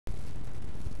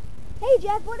Hey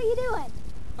Jeff, what are you doing?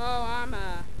 Oh, I'm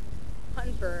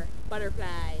hunting for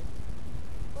butterflies.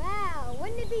 Wow,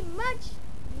 wouldn't it be much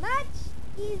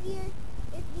easier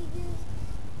if you used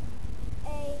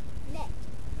a net?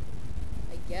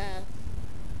 I guess.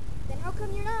 Then how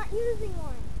come you're not using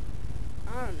one?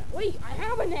 I don't know. Wait, I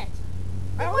have a net.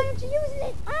 Then why aren't you using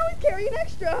it? I always carry an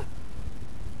extra.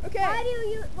 Okay. Why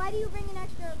do you bring an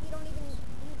extra if you don't even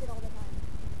use it all the time?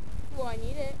 Well, I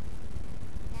need it.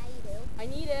 Yeah, you do. I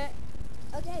need it.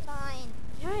 Okay, fine.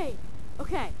 Okay.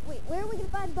 Okay. Wait, where are we gonna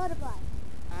find butterflies?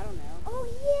 I don't know. Oh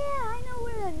yeah, I know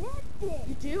where the net You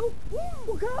is. do? Yeah.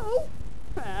 Well, go.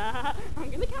 I'm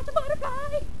gonna catch a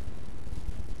butterfly.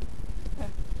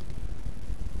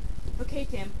 Okay,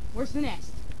 Tim. Where's the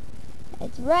nest?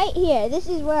 It's right here. This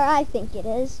is where I think it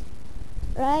is.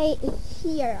 Right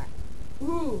here.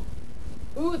 Ooh.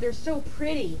 Ooh, they're so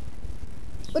pretty.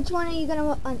 Which one are you gonna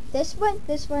want? This one,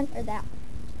 or that one?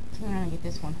 I'm gonna get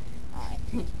this one. Alright.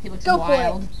 He looks Go for it.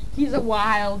 wild. He's a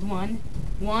wild one.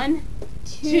 1,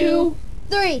 2, 2,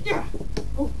 3. yeah.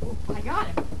 Oh, I got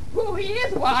him. Oh, he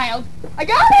is wild. I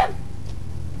got him.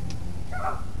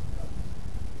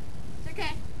 It's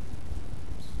okay.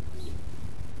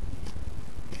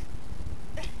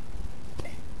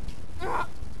 Okay.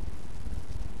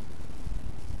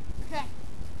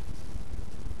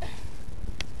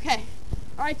 Okay.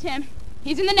 All right, Tim.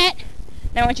 He's in the net.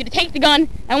 Now I want you to take the gun.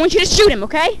 I want you to shoot him,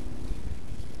 okay?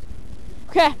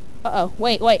 Okay. Uh-oh.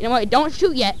 Wait. No, wait. Don't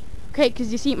shoot yet. Okay,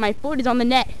 because you see, my foot is on the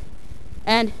net.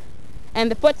 And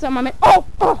the foot's on my Oh!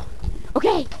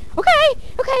 Okay.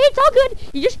 It's all good.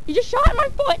 You just shot my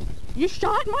foot. You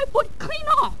shot my foot clean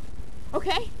off.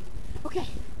 Okay?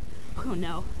 Oh,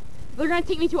 no. They're going to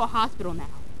take me to a hospital now.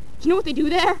 Do you know what they do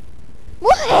there?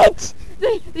 What?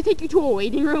 They take you to a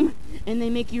waiting room, and they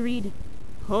make you read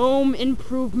home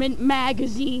improvement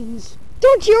magazines.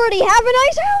 Don't you already have a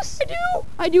nice house?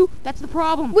 I do. That's the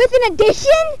problem. With an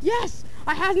addition? Yes,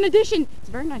 I have an addition. It's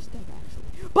a very nice thing,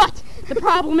 actually. But the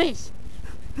problem is,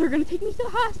 they're going to take me to the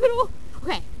hospital.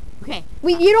 Okay.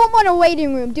 Wait, you don't want a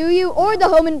waiting room, do you? Or the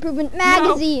home improvement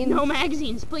magazine? No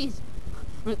magazines, please.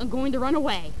 I'm going to run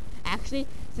away. Actually,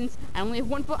 since I only have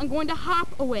 1 foot, I'm going to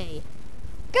hop away.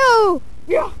 Go!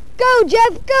 Yeah. Go,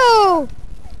 Jeff, go!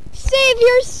 Save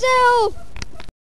yourself!